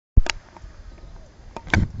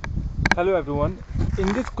Hello everyone.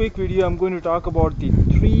 In this quick video I'm going to talk about the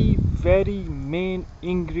three very main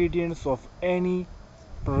ingredients of any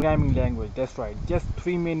programming language. That's right, just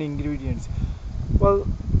three main ingredients. Well,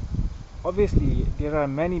 obviously there are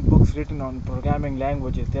many books written on programming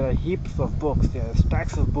languages. There are heaps of books, there are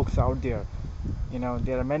stacks of books out there.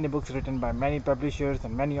 There are many books written by many publishers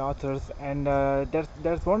and many authors, and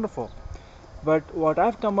that's wonderful. But what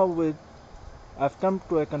I've come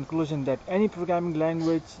to a conclusion that any programming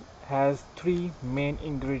language has three main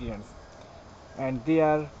ingredients, and they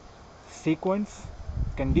are sequence,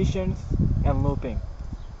 conditions, and looping.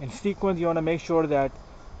 In sequence, you want to make sure that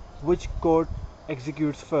which code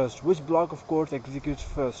executes first, which block of code executes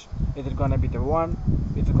first. Is it going to be the one?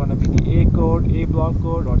 Is it going to be the A block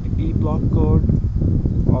code, or the B block code,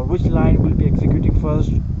 or which line will be executing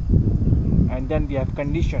first? And then we have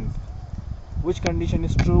conditions. Which condition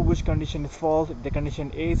is true, which condition is false. If the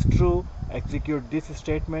condition A is true, execute this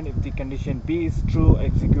statement. If the condition B is true,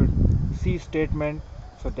 execute C statement.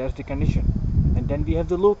 So that's the condition. And then we have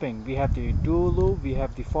the looping. We have the do loop, we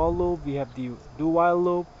have the for loop, we have the do while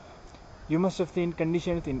loop. You must have seen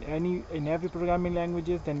conditions in every programming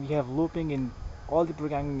languages. Then we have looping in all the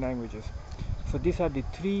programming languages. So these are the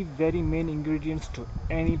three very main ingredients to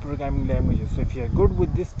any programming languages. So if you are good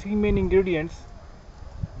with these three main ingredients,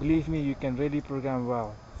 believe me, you can really program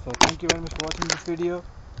well. So thank you very much for watching this video.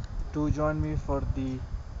 Do join me for the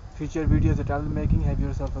future videos that I'll be making. Have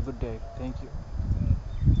yourself a good day. Thank you.